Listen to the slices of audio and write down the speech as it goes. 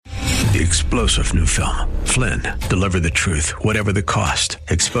The explosive new film, Flynn, deliver the truth, whatever the cost,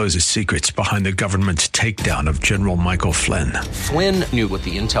 exposes secrets behind the government's takedown of General Michael Flynn. Flynn knew what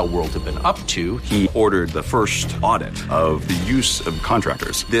the intel world had been up to. He ordered the first audit of the use of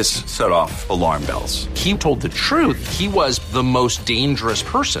contractors. This set off alarm bells. He told the truth. He was the most dangerous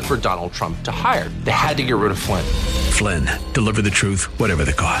person for Donald Trump to hire. They had to get rid of Flynn. Flynn, deliver the truth, whatever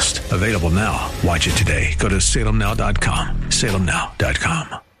the cost. Available now. Watch it today. Go to salemnow.com.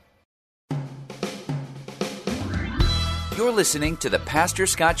 salemnow.com. You're listening to the Pastor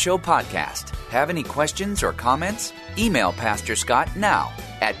Scott Show podcast. Have any questions or comments? Email Pastor Scott now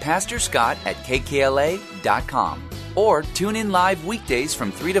at pastorscott@kkla.com or tune in live weekdays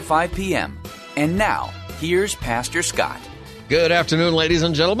from 3 to 5 p.m. And now, here's Pastor Scott. Good afternoon, ladies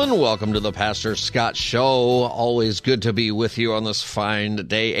and gentlemen. Welcome to the Pastor Scott Show. Always good to be with you on this fine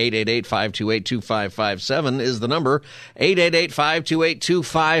day. 888-528-2557 is the number.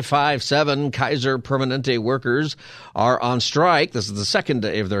 888-528-2557. Kaiser Permanente workers are on strike. This is the second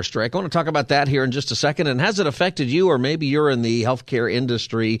day of their strike. I want to talk about that here in just a second. And has it affected you, or maybe you're in the healthcare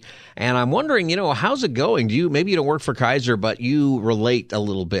industry? And I'm wondering, how's it going? Maybe you don't work for Kaiser, but you relate a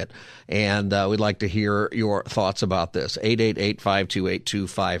little bit. And we'd like to hear your thoughts about this.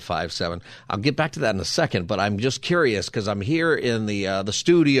 888-528-2557. I'll get back to that in a second, but I'm just curious because I'm here in the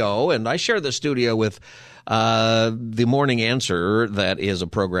studio, and I share the studio with the Morning Answer. That is a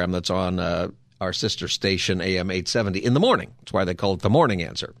program that's on our sister station, AM 870, in the morning. That's why they call it the Morning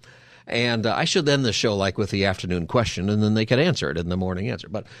Answer. And I should end the show like with the afternoon question, and then they could answer it in the morning answer.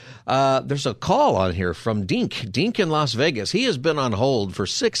 But there's a call on here from Dink. Dink in Las Vegas. He has been on hold for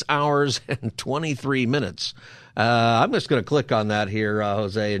 6 hours and 23 minutes. I'm just going to click on that here,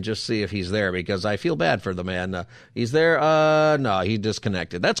 Jose, and just see if he's there, because I feel bad for the man. He's there? No, he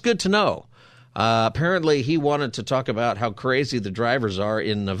disconnected. That's good to know. Apparently, he wanted to talk about how crazy the drivers are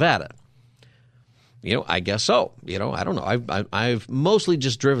in Nevada. I guess so. I don't know. I've mostly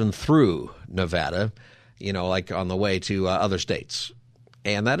just driven through Nevada, like on the way to other states.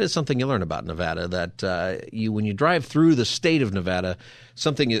 And that is something you learn about Nevada, that when you drive through the state of Nevada,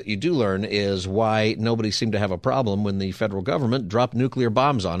 something that you do learn is why nobody seemed to have a problem when the federal government dropped nuclear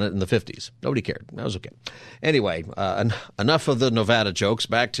bombs on it in the 50s. Nobody cared. That was okay. Anyway, enough of the Nevada jokes.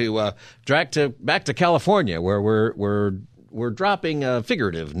 Back to California, where we're dropping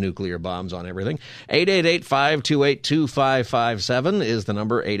figurative nuclear bombs on everything. 888-528-2557 is the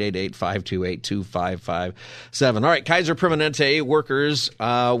number, 888-528-2557. All right, Kaiser Permanente workers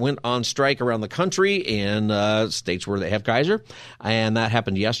went on strike around the country in states where they have Kaiser, and that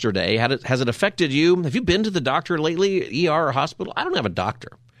happened yesterday. Has it affected you? Have you been to the doctor lately, ER or hospital? I don't have a doctor.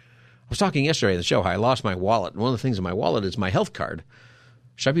 I was talking yesterday on the show how I lost my wallet. One of the things in my wallet is my health card.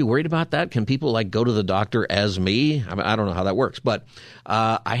 Should I be worried about that? Can people go to the doctor as me? I don't know how that works, but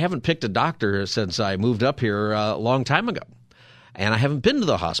I haven't picked a doctor since I moved up here a long time ago, and I haven't been to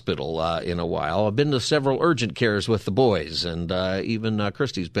the hospital in a while. I've been to several urgent cares with the boys, and even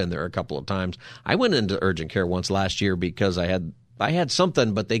Christy's been there a couple of times. I went into urgent care once last year because I had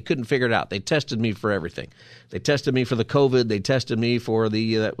something, but they couldn't figure it out. They tested me for everything. They tested me for the COVID. They tested me for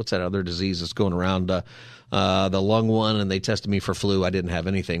the what's that other disease that's going around, the lung one, and they tested me for flu. I didn't have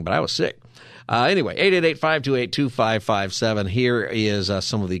anything, but I was sick. Anyway, 888-528-2557. Here is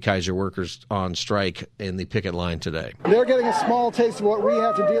some of the Kaiser workers on strike in the picket line today. They're getting a small taste of what we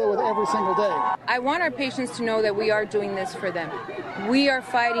have to deal with every single day. I want our patients to know that we are doing this for them. We are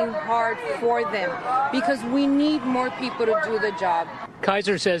fighting hard for them because we need more people to do the job.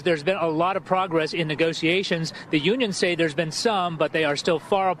 Kaiser says there's been a lot of progress in negotiations. The unions say there's been some, but they are still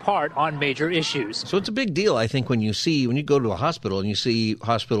far apart on major issues. So it's a big deal, I think, when you go to a hospital and you see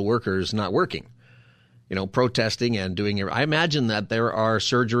hospital workers not working, protesting and doing it. I imagine that there are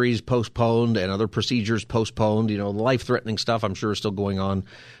surgeries postponed and other procedures postponed. The life-threatening stuff I'm sure is still going on.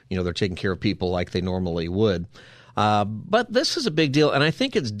 They're taking care of people like they normally would. But this is a big deal, and I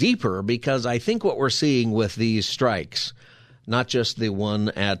think it's deeper because I think what we're seeing with these strikes, not just the one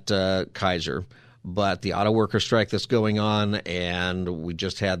at Kaiser, but the auto worker strike that's going on, and we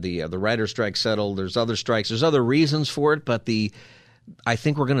just had the writer strike settled. There's other strikes. There's other reasons for it, but I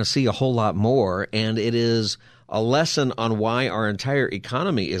think we're going to see a whole lot more, and it is a lesson on why our entire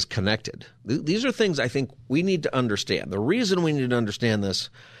economy is connected. These are things I think we need to understand. The reason we need to understand this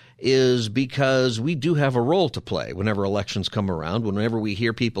is because we do have a role to play whenever elections come around, whenever we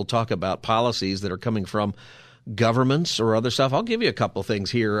hear people talk about policies that are coming from governments or other stuff. I'll give you a couple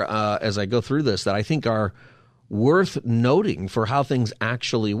things here as I go through this that I think are worth noting for how things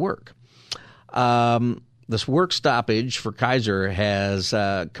actually work. This work stoppage for Kaiser has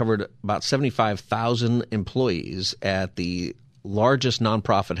covered about 75,000 employees at the largest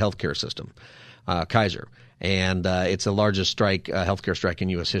nonprofit healthcare system, Kaiser, and it's the largest healthcare strike in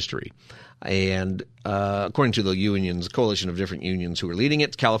U.S. history. And according to the unions, coalition of different unions who are leading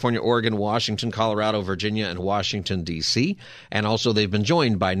it, California, Oregon, Washington, Colorado, Virginia, and Washington, D.C. And also they've been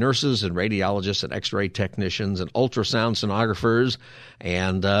joined by nurses and radiologists and x-ray technicians and ultrasound sonographers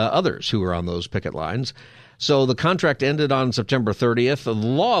and others who are on those picket lines. So the contract ended on September 30th. The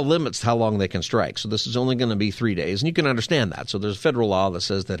law limits how long they can strike. So this is only going to be 3 days, and you can understand that. So there's a federal law that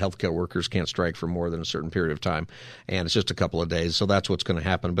says that healthcare workers can't strike for more than a certain period of time, and it's just a couple of days. So that's what's going to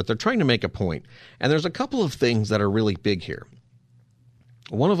happen. But they're trying to make a point, and there's a couple of things that are really big here.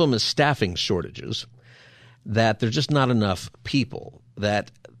 One of them is staffing shortages, that there's just not enough people, that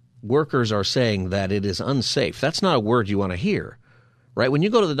workers are saying that it is unsafe. That's not a word you want to hear. Right? When you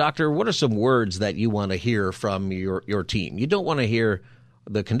go to the doctor, what are some words that you want to hear from your team? You don't want to hear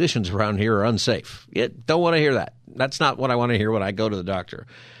the conditions around here are unsafe. You don't want to hear that. That's not what I want to hear when I go to the doctor.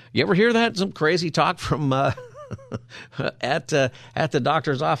 You ever hear that? Some crazy talk from at the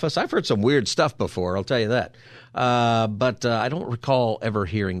doctor's office? I've heard some weird stuff before, I'll tell you that. But I don't recall ever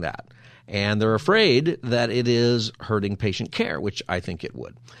hearing that. And they're afraid that it is hurting patient care, which I think it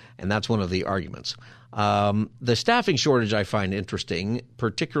would. And that's one of the arguments. The staffing shortage I find interesting,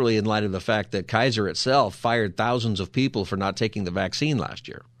 particularly in light of the fact that Kaiser itself fired thousands of people for not taking the vaccine last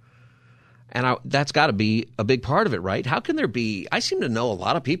year. And that's got to be a big part of it, right? How can there be – I seem to know a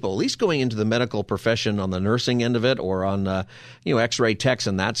lot of people, at least going into the medical profession on the nursing end of it or on X-ray techs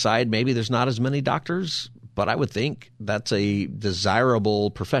on that side. Maybe there's not as many doctors, but I would think that's a desirable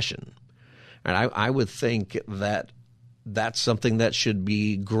profession. And I would think that that's something that should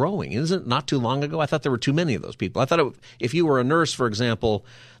be growing. Isn't it not too long ago? I thought there were too many of those people. I thought if you were a nurse, for example,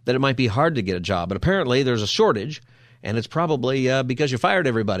 that it might be hard to get a job. But apparently there's a shortage, and it's probably because you fired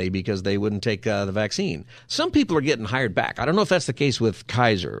everybody because they wouldn't take the vaccine. Some people are getting hired back. I don't know if that's the case with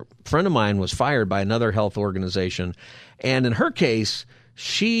Kaiser. A friend of mine was fired by another health organization, and in her case –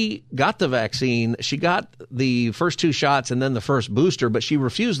 she got the vaccine. She got the first 2 shots and then the first booster, but she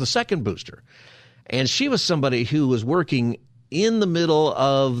refused the second booster. And she was somebody who was working in the middle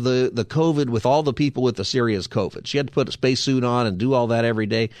of the COVID with all the people with the serious COVID. She had to put a spacesuit on and do all that every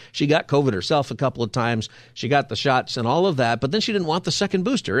day. She got COVID herself a couple of times. She got the shots and all of that, but then she didn't want the second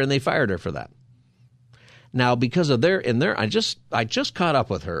booster, and they fired her for that. Now, because of I just caught up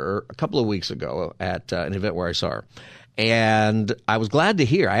with her a couple of weeks ago at an event where I saw her. And I was glad to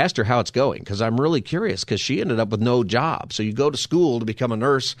hear. I asked her how it's going because I'm really curious because she ended up with no job. So you go to school to become a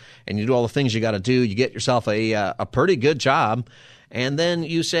nurse and you do all the things you got to do. You get yourself a pretty good job. And then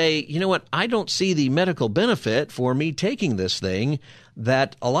you say, you know what, I don't see the medical benefit for me taking this thing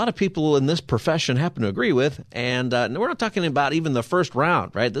that a lot of people in this profession happen to agree with. And we're not talking about even the first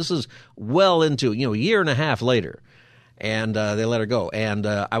round, right? This is well into, a year and a half later. And they let her go. And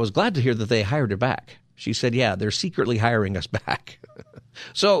I was glad to hear that they hired her back. She said, yeah, they're secretly hiring us back.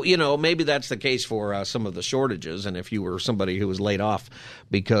 So, maybe that's the case for some of the shortages. And if you were somebody who was laid off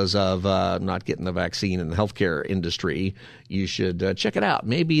because of not getting the vaccine in the healthcare industry, you should check it out.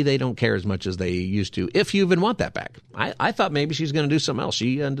 Maybe they don't care as much as they used to, if you even want that back. I thought maybe she's going to do something else.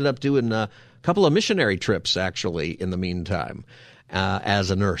 She ended up doing a couple of missionary trips, actually, in the meantime, as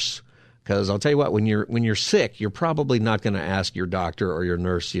a nurse. Because I'll tell you what, when you're sick, you're probably not going to ask your doctor or your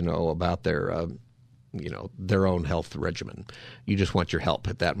nurse, about their their own health regimen. You just want your help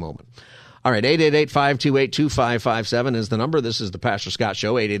at that moment. All right, 888-528-2557 is the number. This is the Pastor Scott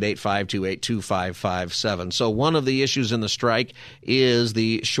Show, 888-528-2557. So one of the issues in the strike is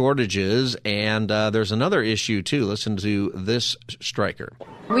the shortages, and there's another issue, too. Listen to this striker.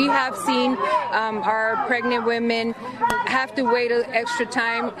 We have seen our pregnant women have to wait an extra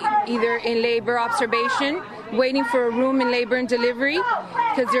time either in labor observation, waiting for a room in labor and delivery,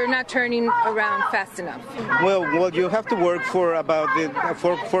 because they're not turning around fast enough. Well, you have to work for about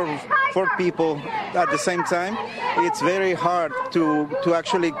four people at the same time. It's very hard to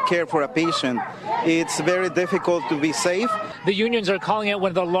actually care for a patient. It's very difficult to be safe. The unions are calling it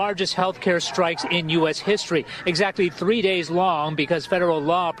one of the largest healthcare strikes in U.S. history, exactly 3 days long because federal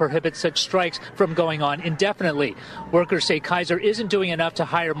law prohibits such strikes from going on indefinitely. Workers say Kaiser isn't doing enough to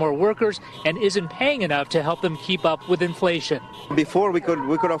hire more workers and isn't paying enough to help them keep up with inflation. Before we could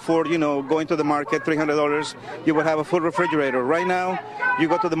afford, going to the market, $300, you would have a full refrigerator. Right now, you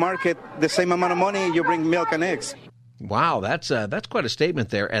go to the market, the same amount of money, you bring milk and eggs. Wow, that's quite a statement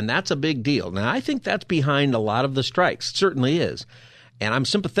there, and that's a big deal. Now, I think that's behind a lot of the strikes. It certainly is. And I'm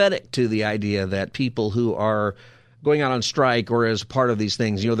sympathetic to the idea that people who are going out on strike or as part of these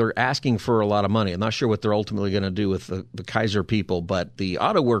things, they're asking for a lot of money. I'm not sure what they're ultimately going to do with the Kaiser people, but the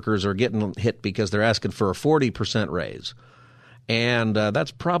auto workers are getting hit because they're asking for a 40% raise. And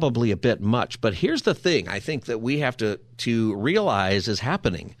that's probably a bit much. But here's the thing I think that we have to realize is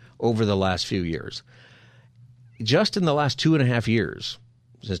happening over the last few years. Just in the last 2.5 years,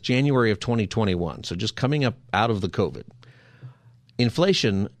 since January of 2021, so just coming up out of the COVID,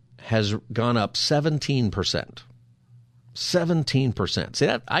 inflation has gone up 17%. 17%. See,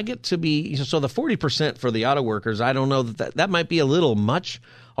 that I get to be, so the 40% for the auto workers, I don't know that might be a little much,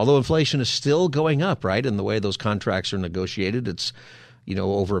 although inflation is still going up, right? And the way those contracts are negotiated, it's,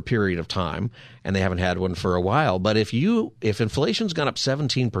 over a period of time, and they haven't had one for a while. But if inflation's gone up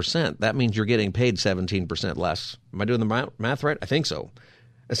 17%, that means you're getting paid 17% less. Am I doing the math right? I think so.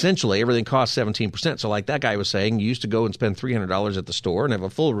 Essentially, everything costs 17%. So like that guy was saying, you used to go and spend $300 at the store and have a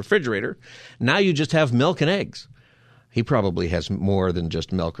full refrigerator. Now you just have milk and eggs. He probably has more than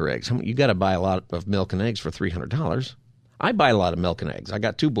just milk or eggs. You got to buy a lot of milk and eggs for $300. I buy a lot of milk and eggs. I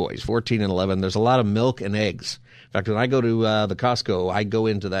got 2 boys, 14 and 11. There's a lot of milk and eggs. In fact, when I go to the Costco, I go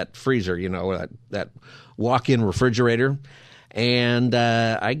into that freezer, that walk-in refrigerator, and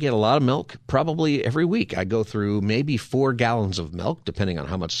I get a lot of milk probably every week. I go through maybe 4 gallons of milk, depending on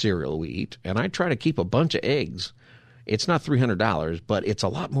how much cereal we eat, and I try to keep a bunch of eggs. It's not $300, but it's a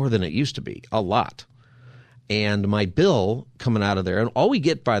lot more than it used to be, a lot. And my bill coming out of there, and all we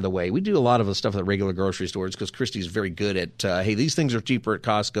get, by the way, we do a lot of the stuff at regular grocery stores because Christy's very good at, hey, these things are cheaper at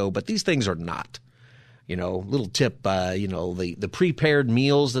Costco, but these things are not. Little tip, the prepared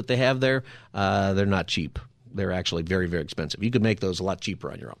meals that they have there, they're not cheap. They're actually very, very expensive. You could make those a lot cheaper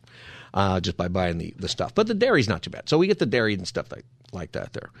on your own just by buying the stuff. But the dairy's not too bad. So we get the dairy and stuff like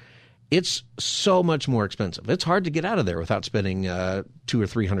that there. It's so much more expensive. It's hard to get out of there without spending $200 or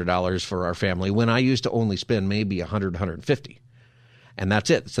 $300 for our family when I used to only spend maybe $100, $150. And that's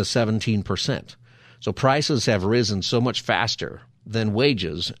it. It's a 17%. So prices have risen so much faster than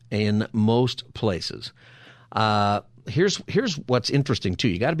wages in most places. Here's what's interesting, too.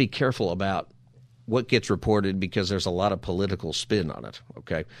 You got to be careful about what gets reported because there's a lot of political spin on it,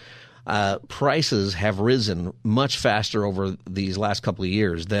 okay? Prices have risen much faster over these last couple of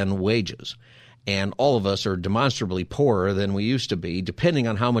years than wages. And all of us are demonstrably poorer than we used to be, depending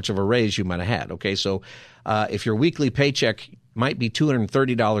on how much of a raise you might have had. Okay, so if your weekly paycheck might be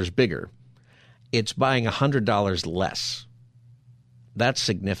 $230 bigger, it's buying $100 less. That's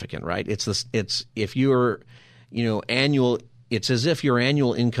significant, right? It's if your annual. It's as if your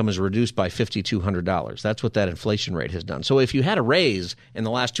annual income is reduced by $5,200. That's what that inflation rate has done. So if you had a raise in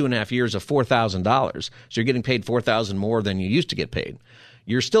the last 2.5 years of $4,000, so you're getting paid $4,000 more than you used to get paid,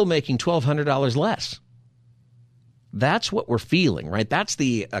 you're still making $1,200 less. That's what we're feeling, right? That's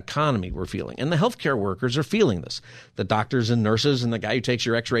the economy we're feeling. And the healthcare workers are feeling this. The doctors and nurses and the guy who takes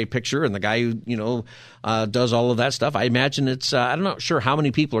your x-ray picture and the guy who, does all of that stuff. I imagine it's, I'm not sure how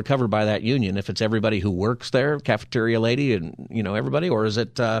many people are covered by that union, if it's everybody who works there, cafeteria lady and, everybody, or is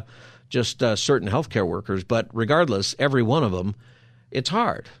it just certain healthcare workers? But regardless, every one of them, it's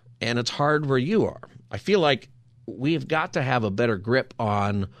hard. And it's hard where you are. I feel like we've got to have a better grip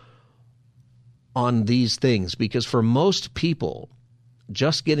on these things because for most people,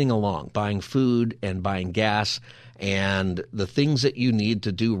 just getting along, buying food and buying gas and the things that you need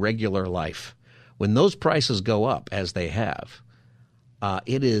to do regular life, when those prices go up as they have,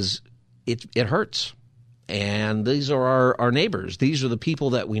 it hurts. And these are our neighbors. These are the people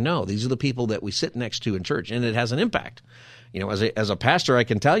that we know. These are the people that we sit next to in church, and it has an impact. As a pastor, I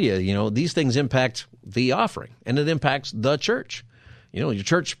can tell you, these things impact the offering, and it impacts the church. Your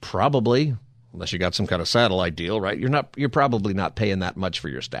church probably, unless you got some kind of satellite deal, right? You're probably not paying that much for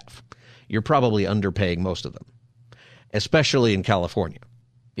your staff. You're probably underpaying most of them, especially in California.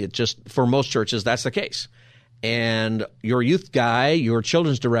 It just, for most churches, that's the case. And your youth guy, your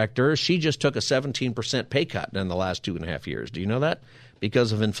children's director, she just took a 17% pay cut in the last 2.5 years. Do you know that?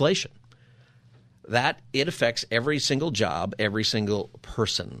 Because of inflation. That it affects every single job, every single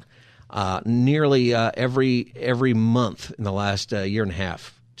person. Nearly every month in the last year and a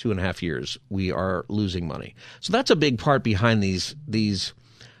half, 2.5 years, we are losing money. So that's a big part behind these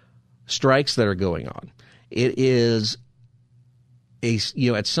strikes that are going on. It is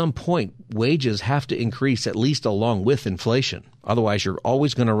at some point, wages have to increase at least along with inflation. Otherwise, you're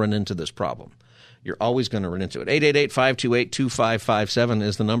always going to run into this problem. You're always going to run into it. 888-528-2557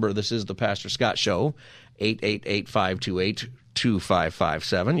 is the number. This is the Pastor Scott Show.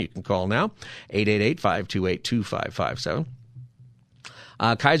 888-528-2557. You can call now. 888-528-2557.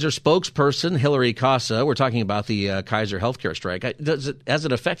 Kaiser spokesperson Hillary Casa. We're talking about the Kaiser healthcare strike. Has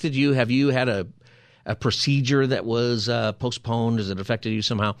it affected you? Have you had a procedure that was postponed? Has it affected you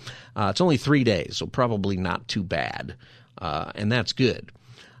somehow? It's only 3 days, so probably not too bad, and that's good.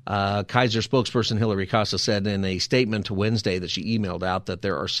 Kaiser spokesperson Hillary Costa said in a statement Wednesday that she emailed out that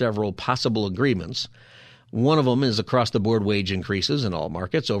there are several possible agreements. One of them is across-the-board wage increases in all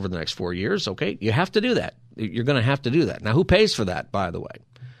markets over the next 4 years. Okay, you have to do that. You're going to have to do that. Now, who pays for that, by the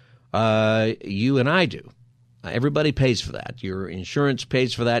way? You and I do. Everybody pays for that. Your insurance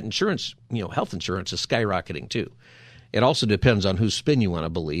pays for that. Insurance, health insurance is skyrocketing too. It also depends on whose spin you want to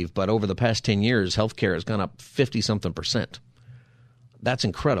believe, but over the past 10 years, healthcare has gone up 50-something%. That's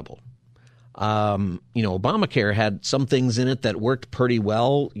incredible. Obamacare had some things in it that worked pretty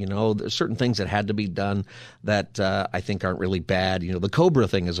well. There's certain things that had to be done that I think aren't really bad. The COBRA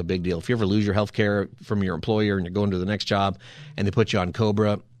thing is a big deal. If you ever lose your health care from your employer and you're going to the next job and they put you on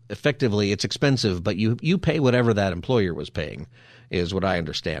COBRA, effectively it's expensive, but you pay whatever that employer was paying is what I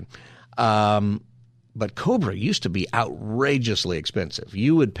understand. But COBRA used to be outrageously expensive.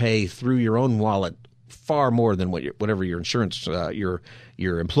 You would pay through your own wallet far more than whatever your insurance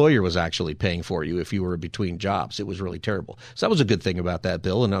your employer was actually paying for you if you were between jobs. It was really terrible. So that was a good thing about that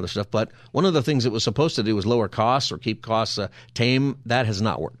bill and other stuff. But one of the things it was supposed to do was lower costs or keep costs tame. That has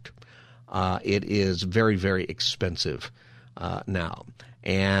not worked. It is very, very expensive now.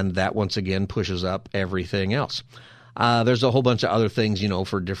 And that, once again, pushes up everything else. There's a whole bunch of other things,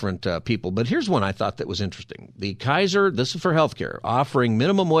 for different people. But here's one I thought that was interesting. The Kaiser, this is for healthcare, offering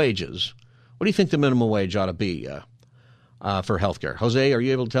minimum wages. What do you think the minimum wage ought to be for healthcare? Jose, are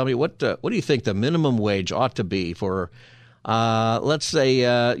you able to tell me what do you think the minimum wage ought to be for, let's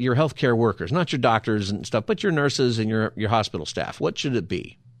say, your healthcare workers, not your doctors and stuff, but your nurses and your hospital staff? What should it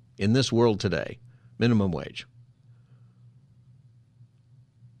be in this world today? Minimum wage.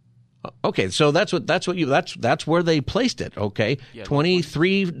 Okay, so that's where they placed it. Okay, yeah,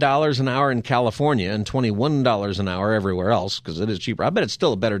 $23 an hour in California and $21 an hour everywhere else because it is cheaper. I bet it's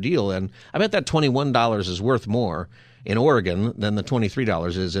still a better deal, and I bet that $21 is worth more in Oregon than the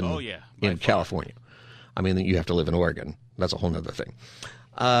 $23 is in California. I mean, you have to live in Oregon. That's a whole other thing.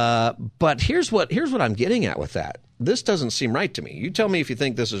 But here's what I'm getting at with that. This doesn't seem right to me. You tell me if you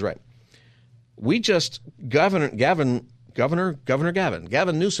think this is right.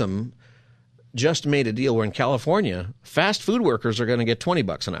 Gavin Newsom just made a deal where in California, fast food workers are going to get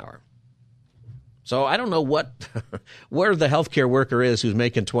 $20 an hour. So I don't know where the healthcare worker is who's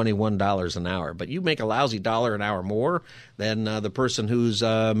making $21 an hour, but you make a lousy $1 an hour more than the person who's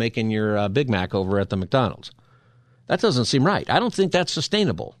making your Big Mac over at the McDonald's. That doesn't seem right. I don't think that's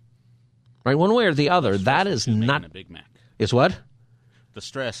sustainable. Right, one way or the other, that is not. A Big Mac. It's what? The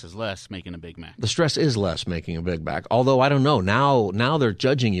stress is less making a Big Mac. The stress is less making a Big Mac. Although, I don't know. Now they're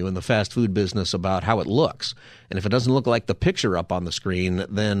judging you in the fast food business about how it looks. And if it doesn't look like the picture up on the screen,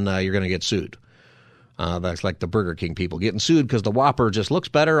 then you're going to get sued. That's like the Burger King people getting sued because the Whopper just looks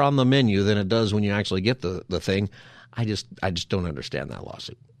better on the menu than it does when you actually get the thing. I just don't understand that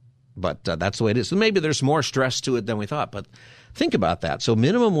lawsuit. But that's the way it is. So maybe there's more stress to it than we thought. But think about that. So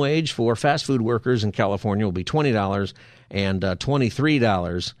minimum wage for fast food workers in California will be $20 and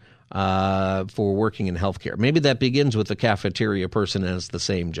 $23 for working in healthcare. Maybe that begins with the cafeteria person and it's the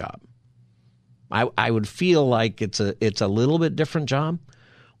same job. I would feel like it's a little bit different job.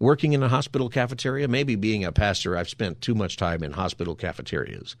 Working in a hospital cafeteria, maybe being a pastor, I've spent too much time in hospital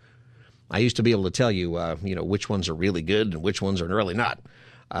cafeterias. I used to be able to tell you, which ones are really good and which ones are really not.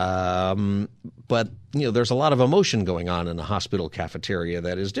 But there's a lot of emotion going on in a hospital cafeteria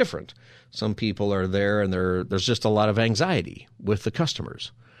that is different. Some people are there and there's just a lot of anxiety with the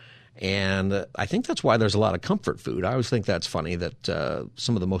customers. And I think that's why there's a lot of comfort food. I always think that's funny that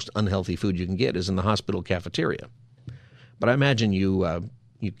some of the most unhealthy food you can get is in the hospital cafeteria. But I imagine you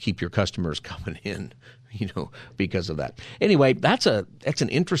keep your customers coming in, because of that. Anyway, that's an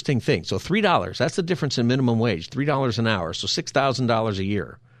interesting thing. So $3, that's the difference in minimum wage, $3 an hour. So $6,000 a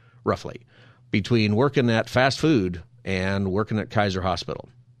year, roughly, between working at fast food and working at Kaiser Hospital.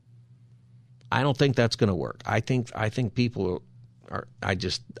 I don't think that's going to work. I think people are. I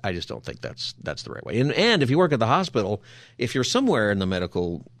just don't think that's the right way. And if you work at the hospital, if you're somewhere in the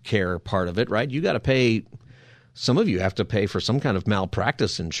medical care part of it, right, you got to pay. Some of you have to pay for some kind of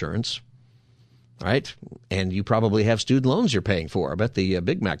malpractice insurance, right? And you probably have student loans you're paying for. I bet the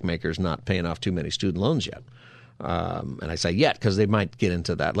Big Mac maker's not paying off too many student loans yet. And I say yet because they might get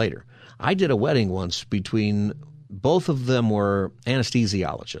into that later. I did a wedding once between both of them were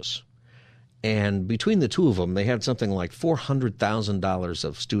anesthesiologists. And between the two of them, they had something like $400,000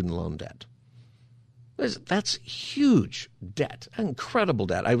 of student loan debt. That's huge debt, incredible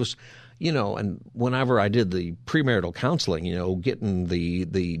debt. and whenever I did the premarital counseling, getting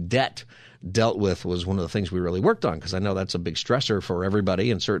the debt dealt with was one of the things we really worked on, because I know that's a big stressor for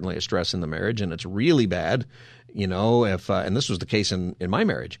everybody and certainly a stress in the marriage. And it's really bad, and this was the case in my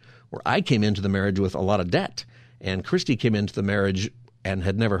marriage, where I came into the marriage with a lot of debt, and Christy came into the marriage and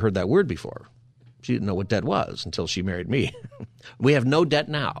had never heard that word before. She didn't know what debt was until she married me. We have no debt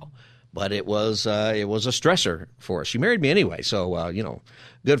now, but it was a stressor for us. She married me anyway, so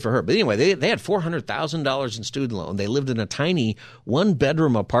good for her. But anyway, they had $400,000 in student loan. They lived in a tiny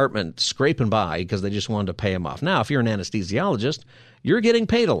one-bedroom apartment, scraping by because they just wanted to pay them off. Now, if you're an anesthesiologist, you're getting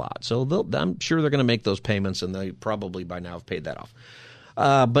paid a lot, so I'm sure they're going to make those payments, and they probably by now have paid that off.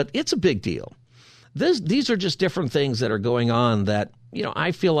 But it's a big deal. These are just different things that are going on that,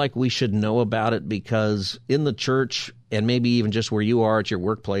 I feel like we should know about it, because in the church, and maybe even just where you are at your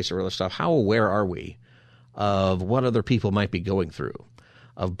workplace or other stuff, how aware are we of what other people might be going through,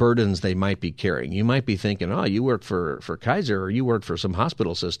 of burdens they might be carrying? You might be thinking, oh, you work for Kaiser, or you work for some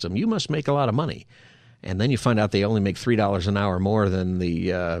hospital system, you must make a lot of money. And then you find out they only make $3 an hour more than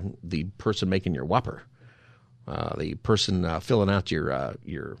the person making your Whopper. The person filling out your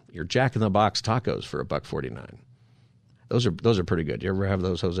Jack in the Box tacos for $1.49. Those are pretty good. You ever have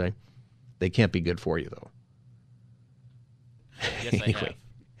those, Jose? They can't be good for you, though. Yes, I have.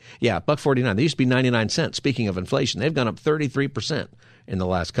 Yeah, $1.49. They used to be 99 cents. Speaking of inflation, they've gone up 33% in the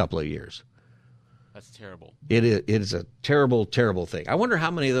last couple of years. That's terrible. It is a terrible, terrible thing. I wonder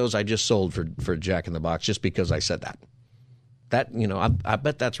how many of those I just sold for Jack in the Box just because I said that. That, I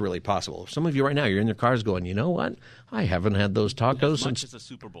bet that's really possible. Some of you right now, you're in your cars going, you know what? I haven't had those tacos As much since. as a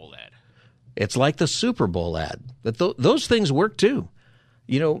Super Bowl ad. It's like the Super Bowl ad. Those things work too.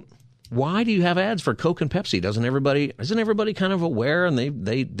 Why do you have ads for Coke and Pepsi? Isn't everybody kind of aware? And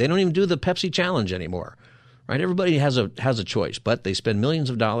they don't even do the Pepsi challenge anymore, right? Everybody has a choice, but they spend millions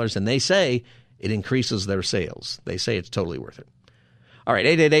of dollars, and they say it increases their sales. They say it's totally worth it. All right,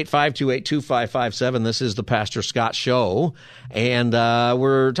 888-528-2557. This is the Pastor Scott Show, and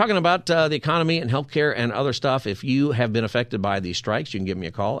we're talking about the economy and healthcare and other stuff. If you have been affected by these strikes, you can give me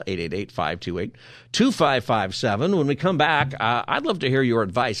a call, 888-528-2557. When we come back, I'd love to hear your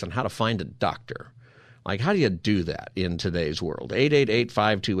advice on how to find a doctor. Like, how do you do that in today's world?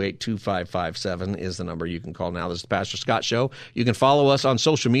 888-528-2557 is the number you can call now. This is the Pastor Scott Show. You can follow us on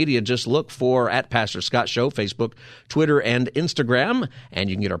social media. Just look for @Pastor Scott Show, Facebook, Twitter, and Instagram. And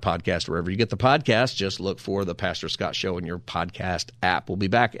you can get our podcast wherever you get the podcast. Just look for the Pastor Scott Show in your podcast app. We'll be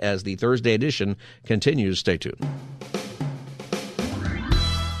back as the Thursday edition continues. Stay tuned.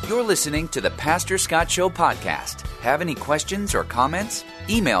 You're listening to the Pastor Scott Show podcast. Have any questions or comments?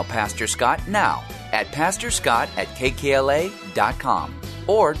 Email Pastor Scott now at pastorscott@kkla.com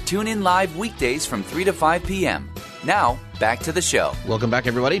or tune in live weekdays from 3 to 5 p.m. Now, back to the show. Welcome back,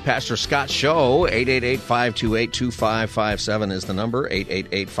 everybody. Pastor Scott Show, 888-528-2557 is the number.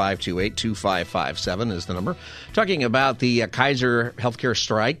 888-528-2557 is the number. Talking about the Kaiser healthcare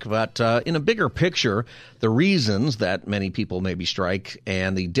strike, but in a bigger picture, the reasons that many people maybe strike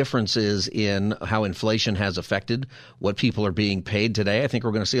and the differences in how inflation has affected what people are being paid today. I think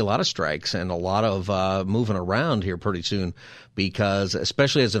we're going to see a lot of strikes and a lot of moving around here pretty soon, because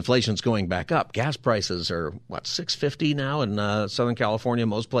especially as inflation's going back up, gas prices are, $6.50 now in Southern California,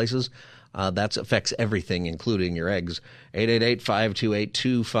 most places. That affects everything, including your eggs.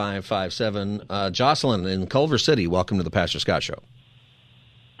 888-528-2557. Jocelyn in Culver City, welcome to the Pastor Scott Show.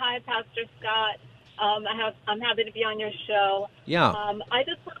 Hi, Pastor Scott. I'm happy to be on your show. Yeah. I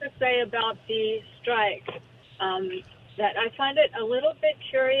just want to say about the strike that I find it a little bit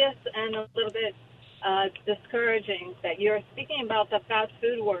curious and a little bit discouraging that you're speaking about the fast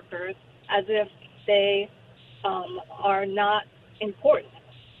food workers as if they are not important.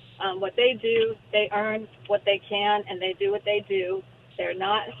 What they do, they earn what they can, and they do what they do. They're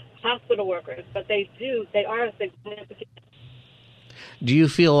not hospital workers, but they are significant. Do you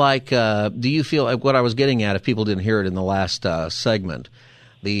feel like what I was getting at, if people didn't hear it in the last segment,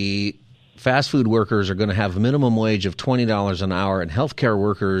 the fast food workers are going to have a minimum wage of $20 an hour, and healthcare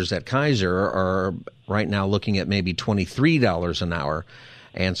workers at Kaiser are right now looking at maybe $23 an hour.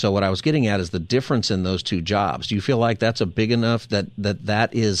 And so what I was getting at is the difference in those two jobs. Do you feel like that's a big enough that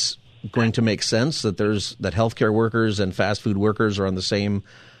is going to make sense, that healthcare workers and fast food workers are on the same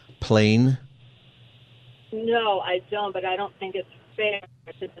plane? No, I don't, but I don't think it's fair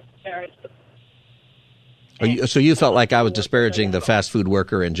to disparage them. So you felt like I was disparaging the fast food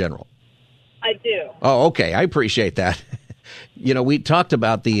worker in general? I do. Oh, okay. I appreciate that. We talked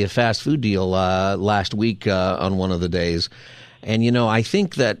about the fast food deal last week on one of the days. And, I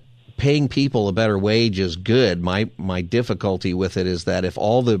think that paying people a better wage is good. My difficulty with it is that if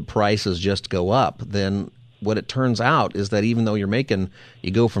all the prices just go up, then what it turns out is that even though you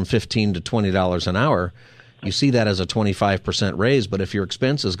go from $15 to $20 an hour, you see that as a 25% raise. But if your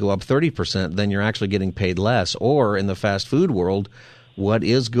expenses go up 30%, then you're actually getting paid less. Or in the fast food world, what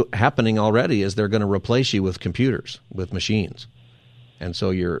is happening already is they're going to replace you with computers, with machines. And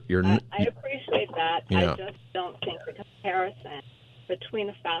so you're I appreciate that. Yeah. I just don't think the comparison between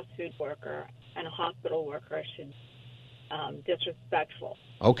a fast food worker and a hospital worker should be disrespectful.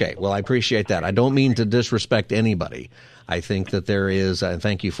 Okay, well, I appreciate that. I don't mean to disrespect anybody. I think that there is, and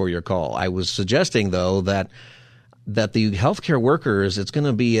thank you for your call. I was suggesting, though, that the healthcare workers, it's going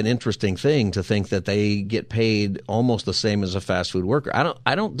to be an interesting thing to think that they get paid almost the same as a fast food worker.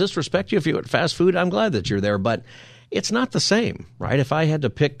 I don't disrespect you if you're at fast food. I'm glad that you're there, but it's not the same, right? If I had to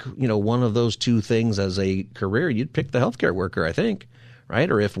pick, one of those two things as a career, you'd pick the healthcare worker, I think,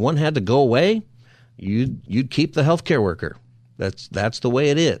 right? Or if one had to go away, you'd keep the healthcare worker. That's the way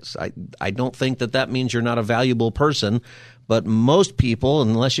it is. I don't think that means you're not a valuable person, but most people,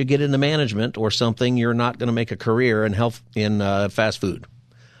 unless you get into management or something, you're not going to make a career in fast food.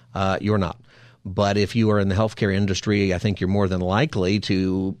 You're not. But if you are in the healthcare industry, I think you're more than likely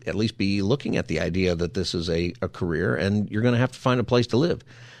to at least be looking at the idea that this is a career, and you're going to have to find a place to live.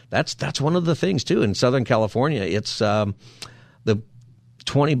 That's one of the things too. In Southern California, it's the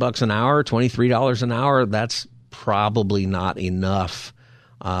 $20 an hour, $23 an hour. That's probably not enough,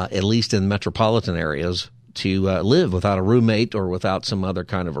 at least in metropolitan areas, to live without a roommate or without some other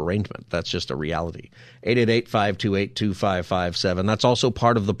kind of arrangement. That's just a reality. 888-528-2557. That's also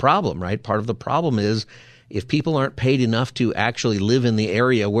part of the problem, right? Part of the problem is if people aren't paid enough to actually live in the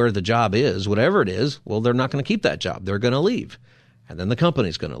area where the job is, whatever it is, well, they're not going to keep that job. They're going to leave, and then the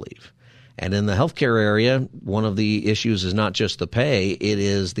company's going to leave. And in the healthcare area, one of the issues is not just the pay, it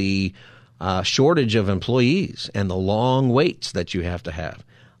is the shortage of employees and the long waits that you have to have.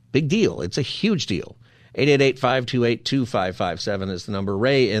 Big deal. It's a huge deal. 888-528-2557 is the number.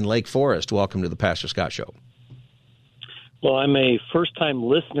 Ray in Lake Forest, welcome to the Pastor Scott Show. Well, I'm a first-time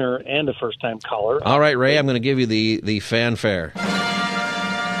listener and a first-time caller. All right, Ray, I'm going to give you the fanfare.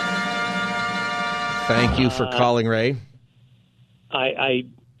 Thank you for calling, Ray. I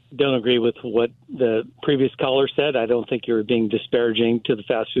don't agree with what the previous caller said. I don't think you're being disparaging to the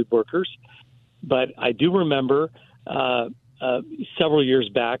fast food workers. But I do remember several years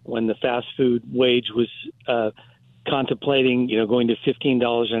back when the fast food wage was contemplating, going to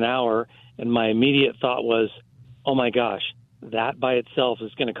 $15 an hour, and my immediate thought was, oh my gosh, that by itself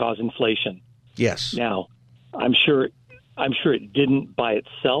is going to cause inflation. Yes. Now, I'm sure it didn't by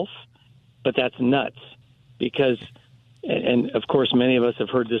itself, but that's nuts because, and of course, many of us have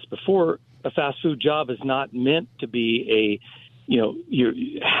heard this before. A fast food job is not meant to be you're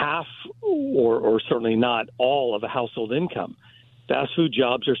half or certainly not all of a household income. Fast food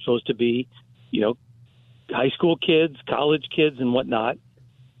jobs are supposed to be, high school kids, college kids, and whatnot.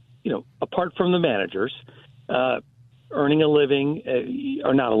 Apart from the managers, earning a living,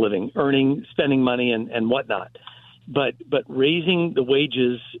 or not a living, spending money and whatnot. But raising the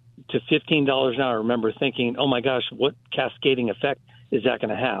wages to $15 an hour, I remember thinking, oh my gosh, what cascading effect is that going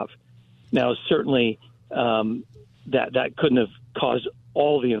to have? Now, certainly that couldn't have caused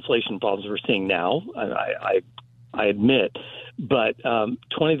all the inflation problems we're seeing now, I admit. But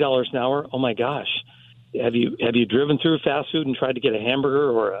 $20 an hour, oh my gosh. Have you driven through fast food and tried to get a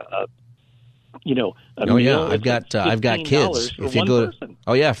hamburger or a meal? Yeah, I've got kids. If you go, person.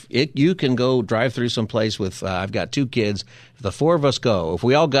 Oh yeah, you can go drive through some place with. I've got two kids. If the four of us go, if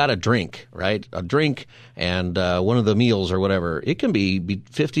we all got a drink, right, a drink and one of the meals or whatever, it can be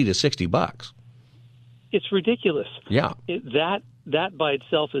 $50 to $60. It's ridiculous. Yeah, that by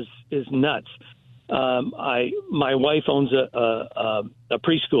itself is nuts. My wife owns a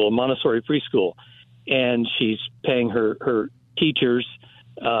preschool, a Montessori preschool, and she's paying her teachers,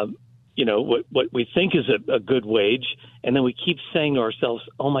 what we think is a good wage, and then we keep saying to ourselves,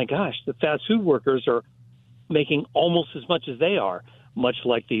 "Oh my gosh, the fast food workers are making almost as much as they are," much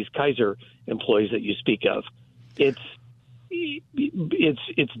like these Kaiser employees that you speak of. It's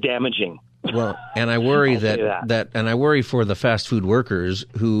damaging. Well, and I worry and I worry for the fast food workers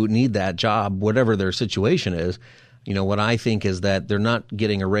who need that job, whatever their situation is. What I think is that they're not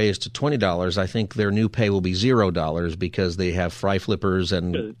getting a raise to $20. I think their new pay will be $0 because they have fry flippers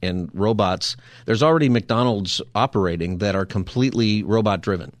and robots. There's already McDonald's operating that are completely robot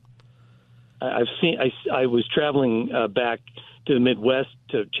driven. I've seen. I was traveling back to the Midwest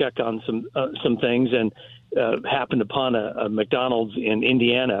to check on some things and happened upon a McDonald's in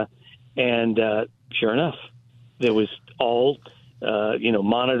Indiana. And sure enough, there was all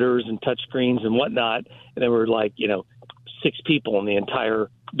monitors and touch screens and whatnot. And there were 6 people in the entire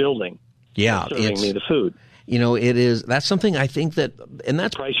building serving me the food. That's something I think and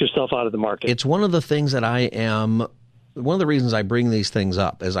that's price yourself out of the market. It's one of the things that one of the reasons I bring these things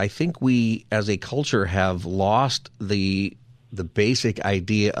up is I think we as a culture have lost the basic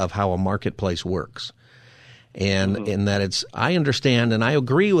idea of how a marketplace works. And in that I understand and I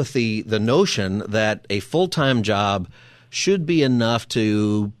agree with the notion that a full-time job should be enough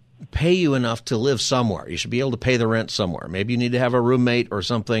to pay you enough to live somewhere. You should be able to pay the rent somewhere. Maybe you need to have a roommate or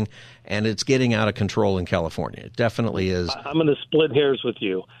something, and it's getting out of control in California. It definitely is. I'm going to split hairs with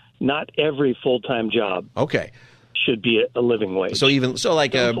you. Not every full-time job should be a living wage. So a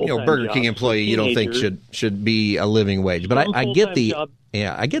Burger King employee you don't think should be a living wage. But I get the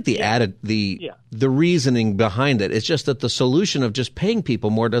reasoning behind it. It's just that the solution of just paying people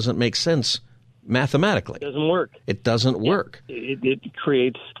more doesn't make sense mathematically. It doesn't work. It doesn't work. It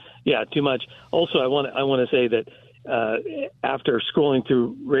creates too much. Also, I want to say that after scrolling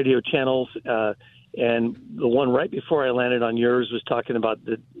through radio channels, and the one right before I landed on yours was talking about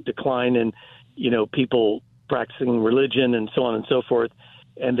the decline in people practicing religion and so on and so forth.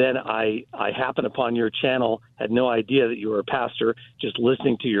 And then I happened upon your channel, had no idea that you were a pastor, just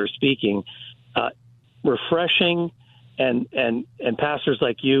listening to your speaking. Refreshing, and pastors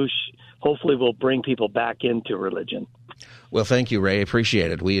like you hopefully will bring people back into religion. Well, thank you, Ray.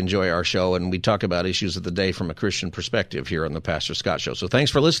 Appreciate it. We enjoy our show, and we talk about issues of the day from a Christian perspective here on the Pastor Scott Show. So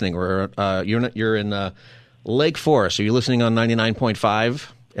thanks for listening. You're in Lake Forest. Are you listening on 99.5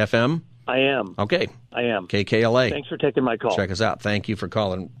 FM? I am. Okay. I am. KKLA. Thanks for taking my call. Check us out. Thank you for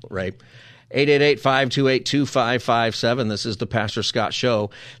calling, Ray. 888-528-2557. This is the Pastor Scott Show.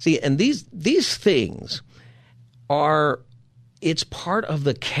 See, and these things it's part of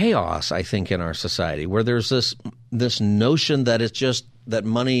the chaos, I think, in our society, where there's this notion that it's just that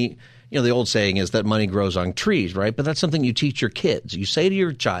money, the old saying is that money grows on trees, right? But that's something you teach your kids. You say to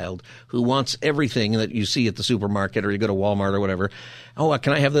your child who wants everything that you see at the supermarket or you go to Walmart or whatever, oh,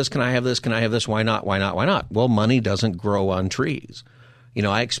 can I have this? Can I have this? Can I have this? Why not? Why not? Why not? Well, money doesn't grow on trees.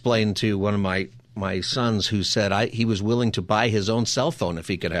 I explained to one of my sons who said he was willing to buy his own cell phone if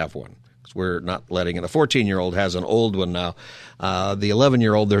he could have one. Because we're not letting it. The 14-year-old has an old one now. The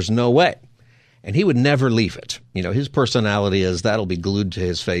 11-year-old, there's no way. And he would never leave it. His personality is that'll be glued to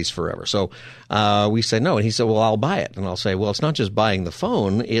his face forever. So we say no. And he said, well, I'll buy it. And I'll say, well, it's not just buying the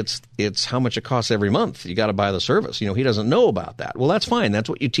phone. It's how much it costs every month. You got to buy the service. He doesn't know about that. Well, that's fine. That's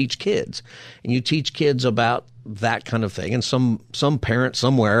what you teach kids. And you teach kids about that kind of thing. And some parent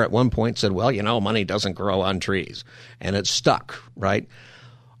somewhere at one point said, well, money doesn't grow on trees. And it stuck, right?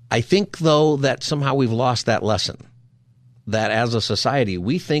 I think, though, that somehow we've lost that lesson. That as a society,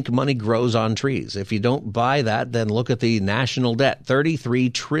 we think money grows on trees. If you don't buy that, then look at the national debt,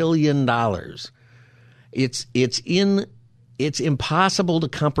 $33 trillion. It's impossible to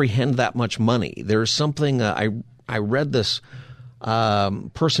comprehend that much money. There's something I read this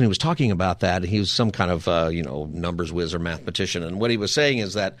person who was talking about that. He was some kind of numbers whiz or mathematician, and what he was saying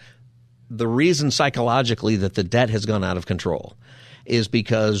is that the reason psychologically that the debt has gone out of control is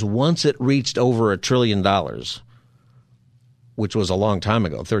because once it reached over $1 trillion, which was a long time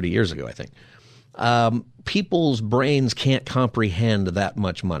ago, 30 years ago, I think, people's brains can't comprehend that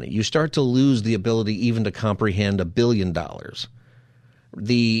much money. You start to lose the ability even to comprehend $1 billion.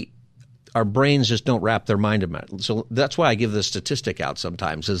 Our brains just don't wrap their mind around it. So that's why I give this statistic out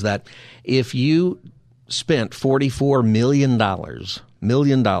sometimes, is that if you spent $44 million,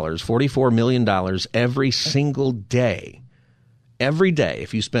 $44 million every single day,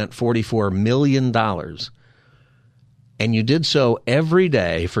 if you spent $44 million, and you did so every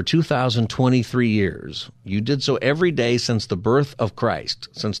day for 2,023 years. You did so every day since the birth of Christ,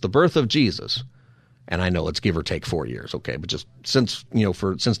 since the birth of Jesus. And I know it's give or take 4 years, okay, but just since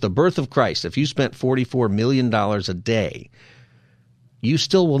the birth of Christ, if you spent $44 million a day, you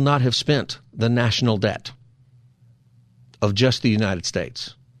still will not have spent the national debt of just the United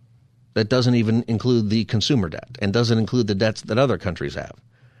States. That doesn't even include the consumer debt and doesn't include the debts that other countries have.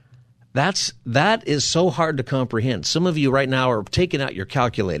 That is so hard to comprehend. Some of you right now are taking out your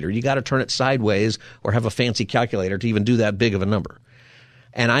calculator. You got to turn it sideways or have a fancy calculator to even do that big of a number.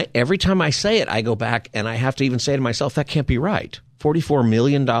 And every time I say it, I go back and I have to even say to myself, that can't be right. $44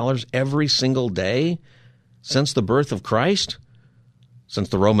 million every single day since the birth of Christ, since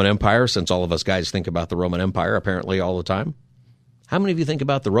the Roman Empire, since all of us guys think about the Roman Empire apparently all the time. How many of you think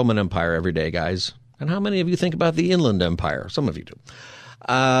about the Roman Empire every day, guys? And how many of you think about the Inland Empire? Some of you do.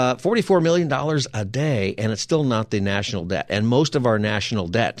 $44 million a day, and it's still not the national debt. And most of our national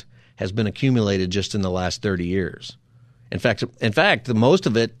debt has been accumulated just in the last 30 years. In fact, most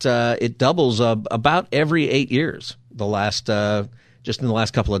of it it doubles about every 8 years. Just in the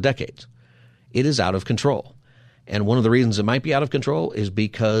last couple of decades, it is out of control. And one of the reasons it might be out of control is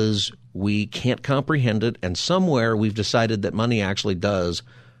because we can't comprehend it, and somewhere we've decided that money actually does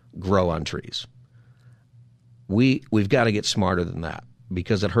grow on trees. We've got to get smarter than that,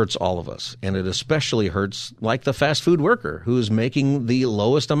 because it hurts all of us, and it especially hurts like the fast food worker who is making the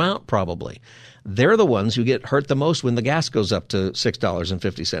lowest amount probably. They're the ones who get hurt the most when the gas goes up to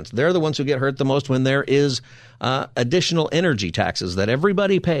 $6.50. They're the ones who get hurt the most when there is additional energy taxes that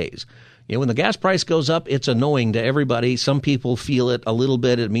everybody pays. When the gas price goes up, it's annoying to everybody. Some people feel it a little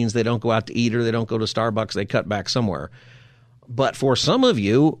bit. It means they don't go out to eat, or they don't go to Starbucks. They cut back somewhere. But for some of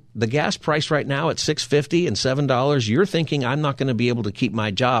you, the gas price right now at $6.50 and $7, you're thinking, I'm not going to be able to keep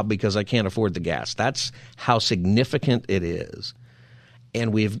my job because I can't afford the gas. That's how significant it is.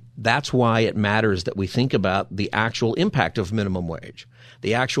 And that's why it matters that we think about the actual impact of minimum wage,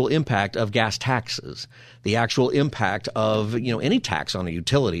 the actual impact of gas taxes, the actual impact of any tax on a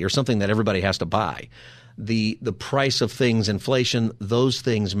utility or something that everybody has to buy. The price of things, inflation, those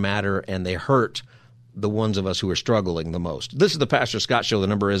things matter, and they hurt the ones of us who are struggling the most. This is the Pastor Scott Show. The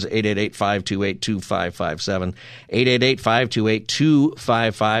number is 888-528-2557,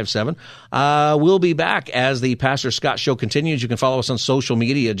 888-528-2557. We'll be back as the Pastor Scott Show continues. You can follow us on social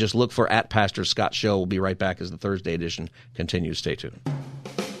media. Just look for @Pastor Scott Show. We'll be right back as the Thursday edition continues. Stay tuned.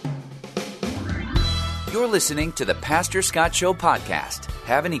 You're listening to the Pastor Scott Show podcast.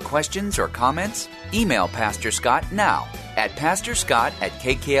 Have any questions or comments? Email Pastor Scott now at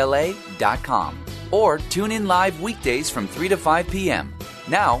pastorscott@kkla.com. Or tune in live weekdays from 3 to 5 p.m.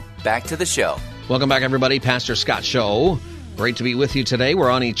 Now, back to the show. Welcome back, everybody. Pastor Scott Show. Great to be with you today. We're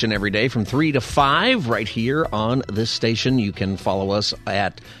on each and every day from 3 to 5 right here on this station. You can follow us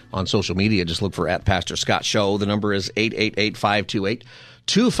on social media. Just look for @Pastor Scott Show. The number is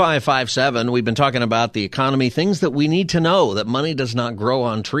 888-528-2557. We've been talking about the economy, things that we need to know, that money does not grow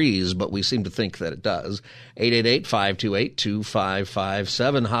on trees, but we seem to think that it does.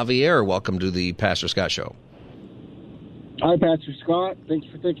 888-528-2557. Javier, welcome to the Pastor Scott Show. Hi, Pastor Scott. Thanks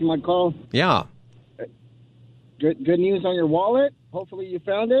for taking my call. Yeah. Good news on your wallet? Hopefully you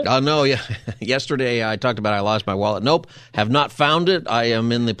found it? No, yeah. Yesterday I talked about I lost my wallet. Nope, have not found it. I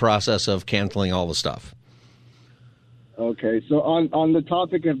am in the process of canceling all the stuff. Okay, so on the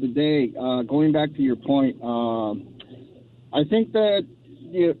topic of the day, going back to your point, I think that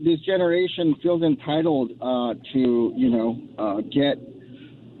this generation feels entitled to get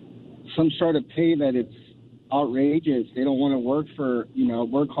some sort of pay that it's outrageous. They don't want to work hard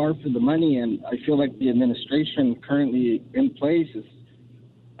for the money, and I feel like the administration currently in place is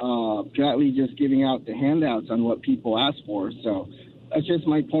flatly just giving out the handouts on what people ask for. So that's just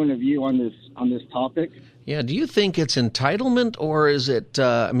my point of view on this topic. Yeah, do you think it's entitlement, or is it?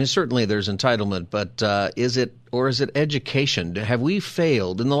 Certainly there's entitlement, but is it education? Have we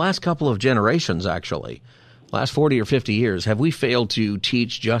failed in the last couple of generations? Actually, last 40 or 50 years, have we failed to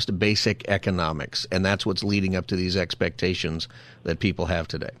teach just basic economics, and that's what's leading up to these expectations that people have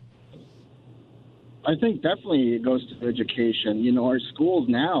today? I think definitely it goes to education. Our schools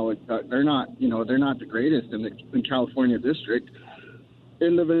now, they're not the greatest in the California district.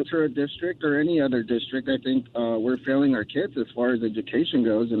 In the Ventura district or any other district, I think we're failing our kids as far as education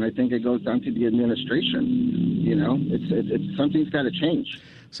goes, and I think it goes down to the administration. It's something's got to change.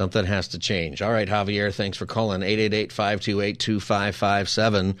 Something has to change. All right, Javier, thanks for calling.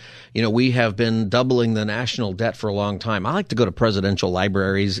 888-528-2557. We have been doubling the national debt for a long time. I like to go to presidential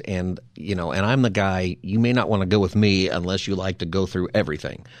libraries, and I'm the guy. You may not want to go with me unless you like to go through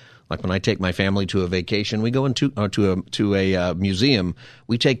everything. Like when I take my family to a vacation, we go to a museum.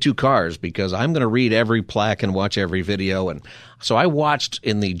 We take 2 cars because I'm going to read every plaque and watch every video. And so I watched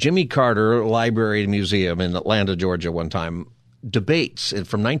in the Jimmy Carter Library Museum in Atlanta, Georgia, one time debates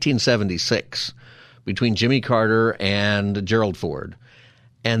from 1976 between Jimmy Carter and Gerald Ford,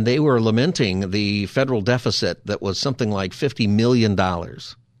 and they were lamenting the federal deficit that was something like $50 million.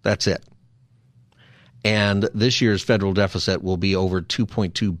 That's it. And this year's federal deficit will be over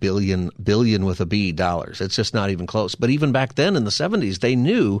 $2.2 billion with a B dollars. It's just not even close. But even back then in the 70s, they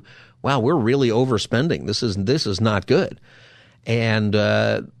knew, wow, we're really overspending. This is not good. And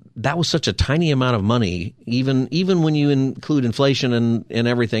that was such a tiny amount of money, even when you include inflation and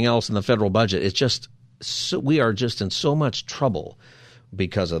everything else in the federal budget. It's just we are just in so much trouble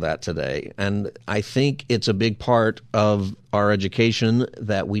because of that today. And I think it's a big part of our education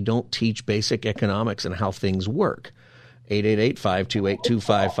that we don't teach basic economics and how things work.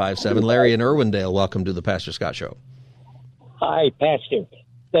 888-528-2557. Larry in Irwindale, welcome to the Pastor Scott Show. Hi, Pastor.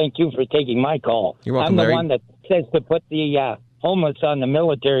 Thank you for taking my call. You're welcome, Larry. says to put the homeless on the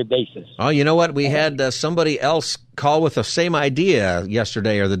military bases. Oh, you know what? We had somebody else call with the same idea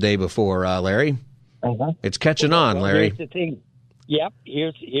yesterday or the day before, Larry. Uh-huh. It's catching on, Larry. Here's the thing. Yep,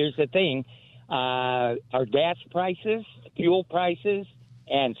 here's the thing. Our gas prices, fuel prices,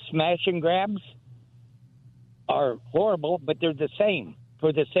 and smash and grabs are horrible, but they're the same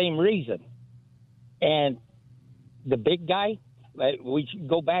for the same reason. And the big guy, we should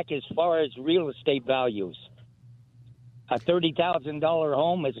go back as far as real estate values. A $30,000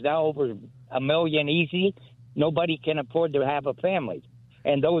 home is now over $1 million easy. Nobody can afford to have a family.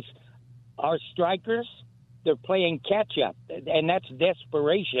 And our strikers, they're playing catch up, and that's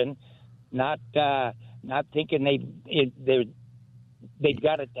desperation, not thinking they've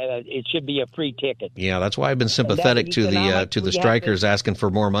got it. It should be a free ticket. Yeah, that's why I've been sympathetic to the strikers asking for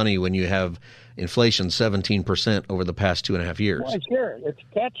more money when you have inflation 17% over the past 2.5 years. Well, sure, it's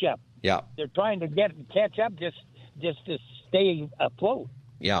catch up. Yeah, they're trying to catch up just to stay afloat.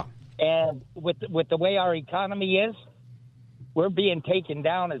 Yeah, and with the way our economy is, we're being taken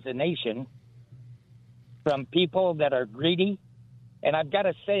down as a nation from people that are greedy. And I've got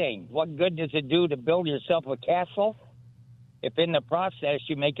a saying: what good does it do to build yourself a castle if in the process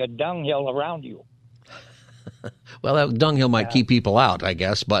you make a dunghill around you? Well, that dunghill might keep people out, I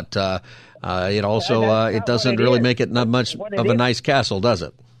guess, but it also it doesn't really make it not much of a nice castle, does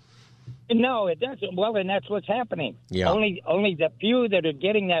it? No, it doesn't. Well, and that's what's happening. Yeah. Only the few that are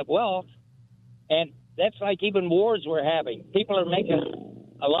getting that wealth, and that's like even wars we're having. People are making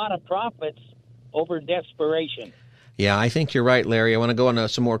a lot of profits over desperation. Yeah, I think you're right, Larry. I want to go on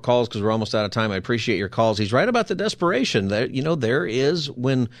some more calls because we're almost out of time. I appreciate your calls. He's right about the desperation. There is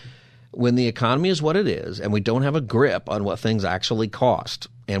when the economy is what it is and we don't have a grip on what things actually cost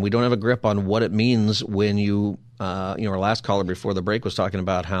and we don't have a grip on what it means when our last caller before the break was talking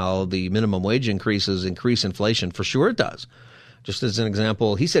about how the minimum wage increases increase inflation. For sure it does. Just as an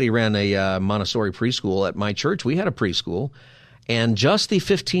example, he said he ran a Montessori preschool. At my church, we had a preschool, and just the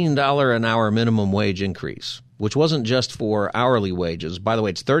 $15 an hour minimum wage increase, which wasn't just for hourly wages. By the way,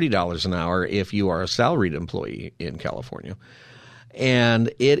 it's $30 an hour if you are a salaried employee in California.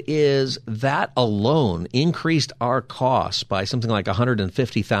 And it is that alone increased our costs by something like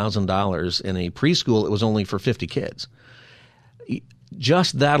 $150,000 in a preschool. It was only for 50 kids.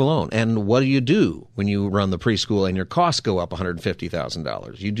 Just that alone. And what do when you run the preschool and your costs go up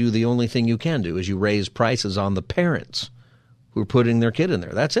 $150,000? You do the only thing you can do is you raise prices on the parents who are putting their kid in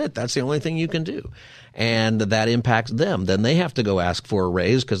there. That's it. That's the only thing you can do. And that impacts them. Then they have to go ask for a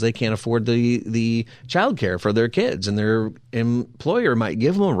raise because they can't afford the child care for their kids. And their employer might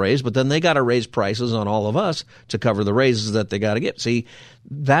give them a raise, but then they got to raise prices on all of us to cover the raises that they got to get. See,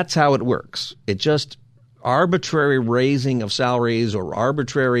 that's how it works. It just arbitrary raising of salaries or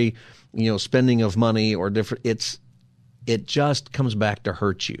arbitrary, spending of money or different. It just comes back to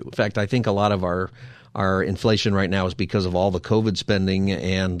hurt you. In fact, I think a lot of our inflation right now is because of all the COVID spending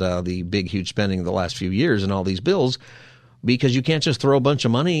and the big, huge spending of the last few years and all these bills, because you can't just throw a bunch of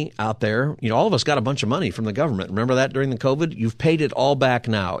money out there. All of us got a bunch of money from the government. Remember that during the COVID? You've paid it all back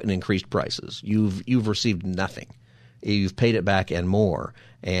now in increased prices. You've received nothing. You've paid it back and more,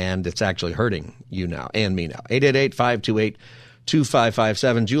 and it's actually hurting you now and me now.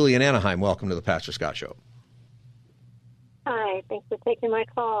 888-528-2557. Julie in Anaheim, welcome to the Pastor Scott Show. Hi, thanks for taking my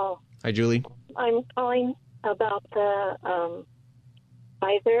call. Hi, Julie. I'm calling about the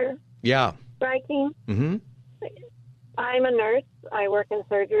Kaiser striking. Mm-hmm. I'm a nurse. I work in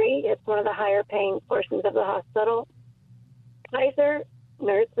surgery. It's one of the higher paying portions of the hospital. Kaiser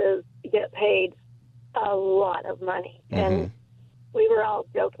nurses get paid a lot of money. Mm-hmm. And we were all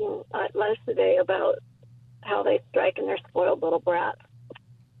joking at lunch today about how they strike and they're spoiled little brats.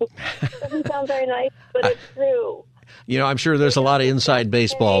 Doesn't sound very nice, but it's true. I'm sure there's a lot of inside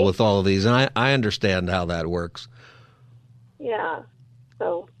baseball with all of these, and I understand how that works. Yeah.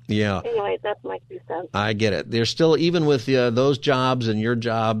 So, yeah. Anyway, that's my 2 cents. I get it. There's still, even with those jobs and your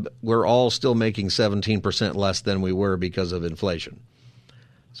job, we're all still making 17% less than we were because of inflation.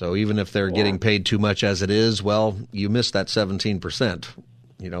 So even if they're getting paid too much as it is, well, you miss that 17%,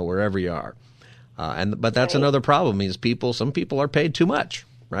 wherever you are. But that's another problem is some people are paid too much,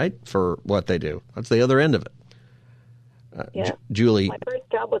 right, for what they do. That's the other end of it. Julie, my first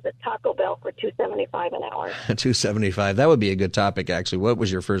job was at Taco Bell for $2.75 an hour. $2.75. That would be a good topic, actually. What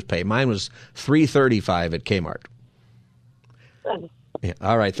was your first pay? Mine was $3.35 at Kmart. Yeah.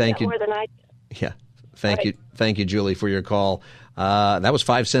 All right. Thank you. More than I. Yeah. Thank you. Thank you, Julie, for your call. That was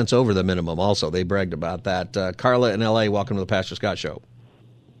 5 cents over the minimum. Also, they bragged about that. Carla in L.A. Welcome to the Pastor Scott Show.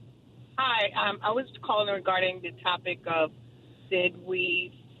 Hi. I was calling regarding the topic of did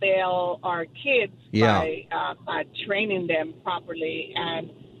we fail our kids by training them properly. And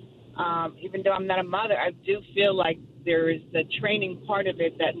even though I'm not a mother, I do feel like there is the training part of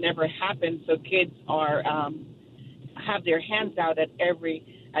it that never happens. So kids are have their hands out at every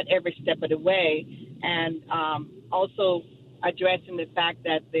step of the way, and also addressing the fact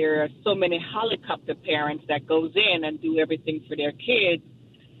that there are so many helicopter parents that goes in and do everything for their kids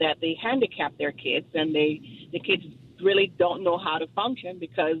that they handicap their kids, and the kids really don't know how to function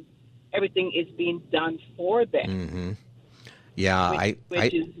because everything is being done for them. Mm-hmm. Yeah,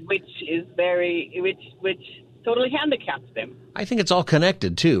 which totally handicaps them. I think it's all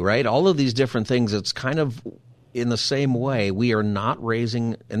connected too, right? All of these different things. It's kind of in the same way. We are not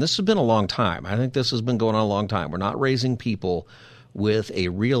raising, and this has been a long time. I think this has been going on a long time. We're not raising people with a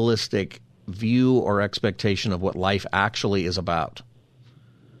realistic view or expectation of what life actually is about.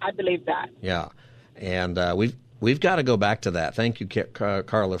 I believe that. Yeah, and we've got to go back to that. Thank you,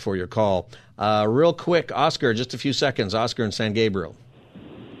 Carla, for your call. Real quick, Oscar, just a few seconds. Oscar in San Gabriel.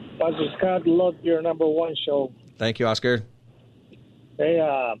 Pastor Scott, love your number one show. Thank you, Oscar. Hey,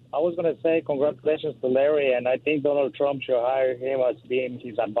 I was going to say congratulations to Larry, and I think Donald Trump should hire him as being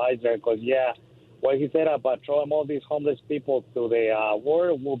his advisor because, what he said about throwing all these homeless people to the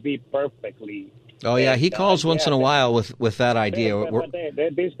world will be perfectly. Oh, yeah, he calls once in a while with that idea.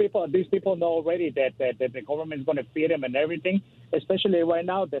 These people know already that the government is going to feed them and everything, especially right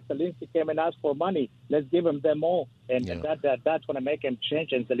now that Zelensky came and asked for money. Let's give them all, and that's going to make him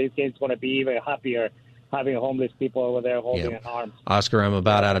change, and Zelensky is going to be even happier having homeless people over there holding in arms. Oscar, I'm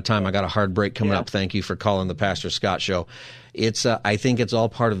about out of time. I got a hard break coming up. Thank you for calling the Pastor Scott Show. It's I think it's all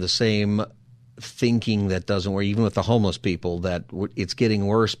part of the same thinking that doesn't work, even with the homeless people, that it's getting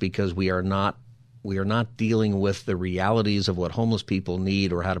worse because we are not dealing with the realities of what homeless people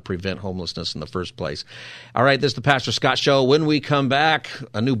need or how to prevent homelessness in the first place. All right, this is the Pastor Scott Show. When we come back,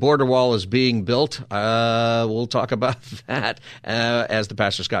 a new border wall is being built. We'll talk about that as the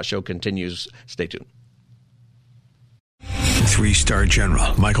Pastor Scott Show continues. Stay tuned. 3-star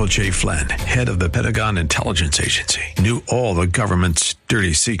General Michael J. Flynn, head of the Pentagon Intelligence Agency, knew all the government's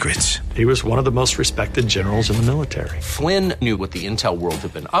dirty secrets. He was one of the most respected generals in the military. Flynn knew what the intel world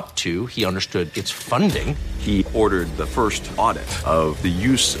had been up to. He understood its funding. He ordered the first audit of the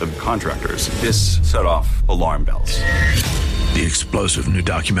use of contractors. This set off alarm bells. The explosive new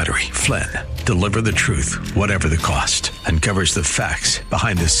documentary, Flynn, Deliver the Truth, Whatever the Cost, uncovers the facts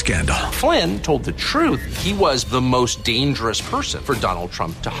behind this scandal. Flynn told the truth. He was the most dangerous person for Donald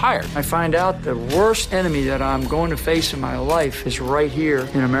Trump to hire. I find out the worst enemy that I'm going to face in my life is right here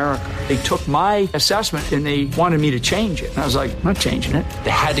in America. They took my assessment and they wanted me to change it. And I was like, I'm not changing it.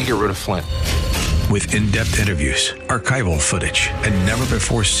 They had to get rid of Flynn. With in-depth interviews, archival footage, and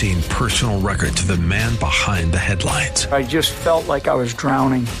never-before-seen personal records of the man behind the headlines. I just felt like I was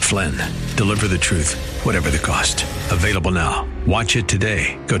drowning. Flynn, Deliver the Truth, Whatever the Cost. Available now. Watch it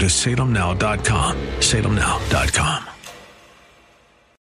today. Go to salemnow.com. salemnow.com.